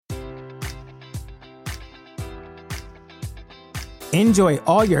Enjoy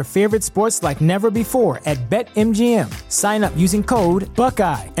all your favorite sports like never before at BetMGM. Sign up using code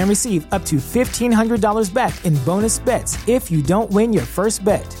Buckeye and receive up to $1,500 back in bonus bets if you don't win your first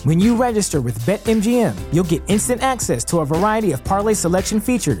bet. When you register with BetMGM, you'll get instant access to a variety of parlay selection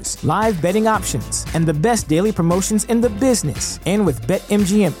features, live betting options, and the best daily promotions in the business. And with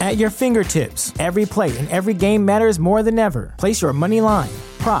BetMGM at your fingertips, every play and every game matters more than ever. Place your money line,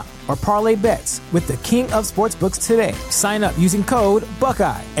 prop, or parlay bets with the king of sportsbooks today. Sign up using code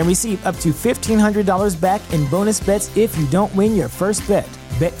Buckeye and receive up to $1,500 back in bonus bets if you don't win your first bet.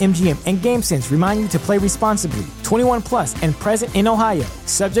 BetMGM and GameSense remind you to play responsibly. 21 plus and present in Ohio,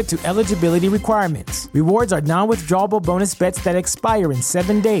 subject to eligibility requirements. Rewards are non-withdrawable bonus bets that expire in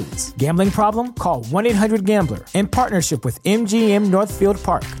 7 days. Gambling problem? Call 1-800-GAMBLER. In partnership with MGM Northfield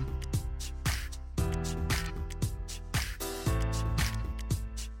Park.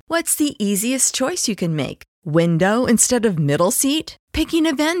 What's the easiest choice you can make? Window instead of middle seat? Picking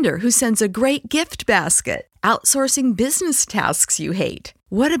a vendor who sends a great gift basket? Outsourcing business tasks you hate?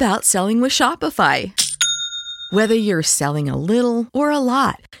 What about selling with Shopify? Whether you're selling a little or a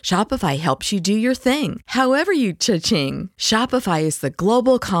lot, Shopify helps you do your thing, however you cha-ching. Shopify is the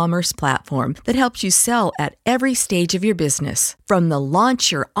global commerce platform that helps you sell at every stage of your business. From the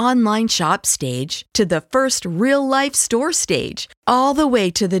launch your online shop stage to the first real-life store stage, all the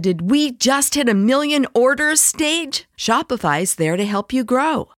way to the did we just hit 1 million orders stage? Shopify's there to help you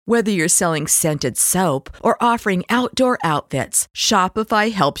grow. Whether you're selling scented soap or offering outdoor outfits,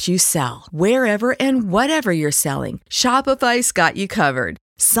 Shopify helps you sell. Wherever and whatever you're selling, Shopify's got you covered.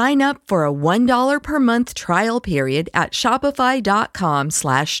 Sign up for a $1 per month trial period at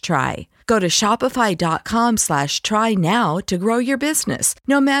shopify.com/try. Go to shopify.com/try now to grow your business,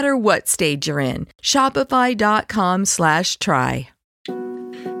 no matter what stage you're in. Shopify.com/try.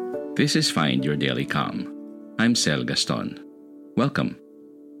 This is Find Your Daily Calm. I'm Sel Gaston. Welcome.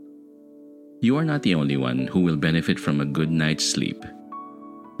 You are not the only one who will benefit from a good night's sleep.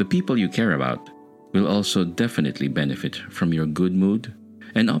 The people you care about will also definitely benefit from your good mood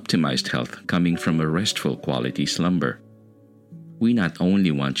and optimized health coming from a restful quality slumber. We not only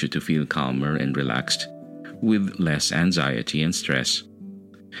want you to feel calmer and relaxed, with less anxiety and stress.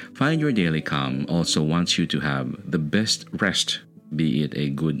 Find Your Daily Calm also wants you to have the best rest, be it a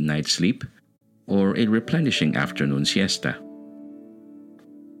good night's sleep or a replenishing afternoon siesta.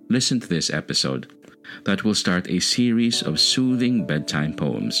 Listen to this episode that will start a series of soothing bedtime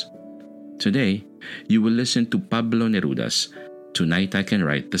poems. Today, you will listen to Pablo Neruda's Tonight I Can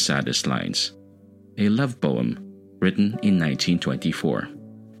Write the Saddest Lines, a love poem written in 1924.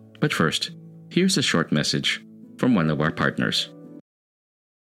 But first, here's a short message from one of our partners.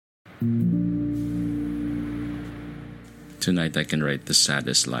 Tonight I can write the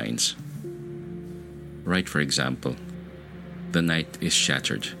saddest lines. Write, for example, the night is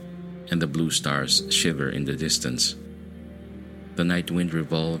shattered, and the blue stars shiver in the distance. The night wind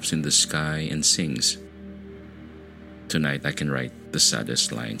revolves in the sky and sings. Tonight I can write the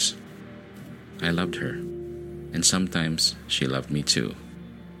saddest lines. I loved her, and sometimes she loved me too.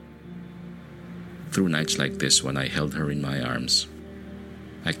 Through nights like this when I held her in my arms,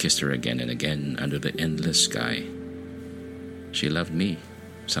 I kissed her again and again under the endless sky. She loved me.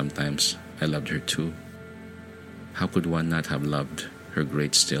 Sometimes I loved her too. How could one not have loved her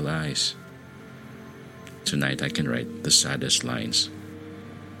great still eyes? Tonight I can write the saddest lines.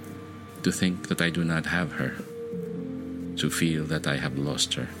 To think that I do not have her. To feel that I have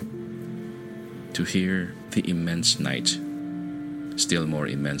lost her. To hear the immense night, still more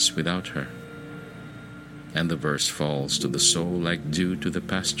immense without her. And the verse falls to the soul like dew to the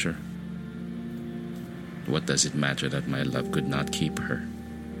pasture. What does it matter that my love could not keep her?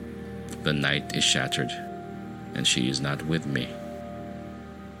 The night is shattered, and she is not with me.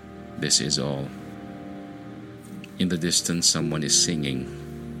 This is all. In the distance, someone is singing.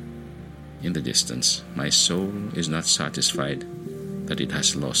 In the distance, my soul is not satisfied that it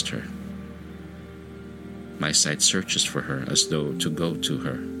has lost her. My sight searches for her as though to go to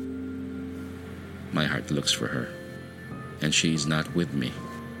her. My heart looks for her, and she is not with me.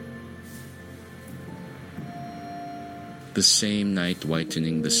 The same night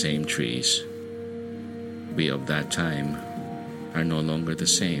whitening the same trees. We of that time are no longer the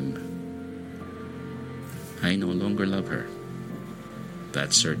same. I no longer love her.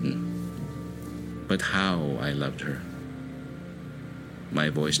 That's certain. But how I loved her. My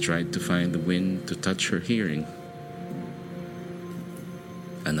voice tried to find the wind to touch her hearing.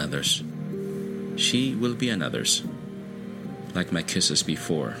 Another's. She will be another's, like my kisses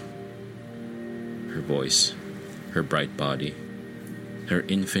before. Her voice, her bright body, her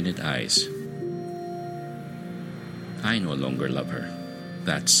infinite eyes. I no longer love her.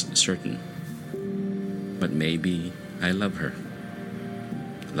 That's certain. But maybe I love her.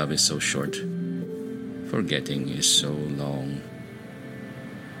 Love is so short. Forgetting is so long.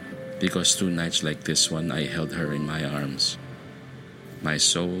 Because 2 nights like this one, I held her in my arms. My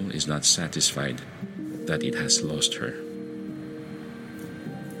soul is not satisfied that it has lost her.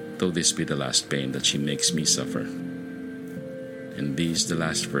 Though this be the last pain that she makes me suffer. And these the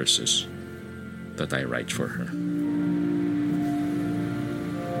last verses that I write for her.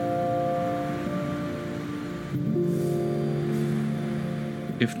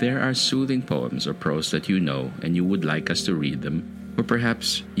 If there are soothing poems or prose that you know and you would like us to read them, or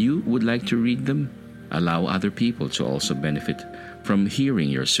perhaps you would like to read them, allow other people to also benefit from hearing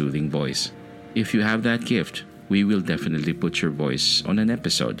your soothing voice. If you have that gift, we will definitely put your voice on an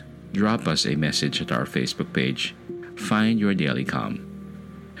episode. Drop us a message at our Facebook page, Find Your Daily Calm.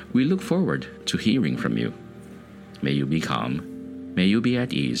 We look forward to hearing from you. May you be calm, may you be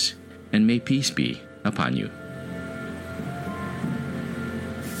at ease, and may peace be upon you.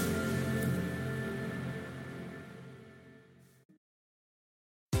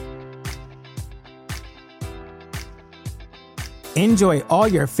 Enjoy all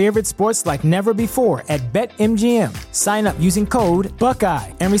your favorite sports like never before at BetMGM. Sign up using code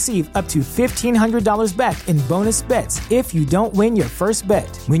Buckeye and receive up to $1,500 back in bonus bets if you don't win your first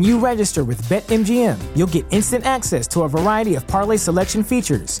bet. When you register with BetMGM, you'll get instant access to a variety of parlay selection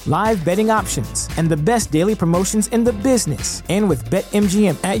features, live betting options, and the best daily promotions in the business. And with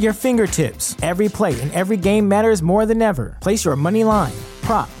BetMGM at your fingertips, every play and every game matters more than ever. Place your money line,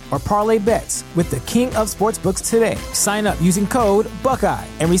 prop, or parlay bets with the king of sportsbooks today. Sign up using code Buckeye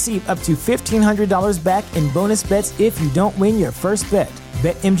and receive up to $1,500 back in bonus bets if you don't win your first bet.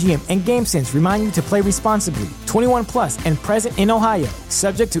 BetMGM and GameSense remind you to play responsibly. 21 plus and present in Ohio,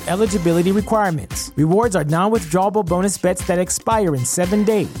 subject to eligibility requirements. Rewards are non-withdrawable bonus bets that expire in 7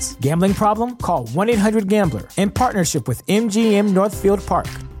 days. Gambling problem? Call 1-800-GAMBLER in partnership with MGM Northfield Park.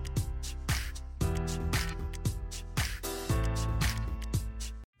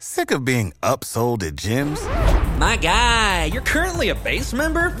 Sick of being upsold at gyms? My guy, you're currently a base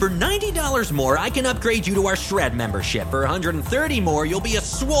member? For $90 more, I can upgrade you to our Shred membership. For $130 more, you'll be a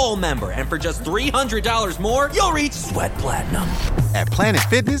Swole member. And for just $300 more, you'll reach Sweat Platinum. At Planet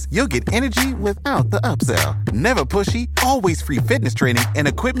Fitness, you'll get energy without the upsell. Never pushy, always free fitness training and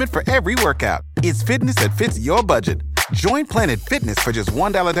equipment for every workout. It's fitness that fits your budget. Join Planet Fitness for just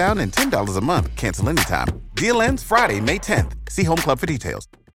 $1 down and $10 a month. Cancel anytime. Deal ends Friday, May 10th. See Home Club for details.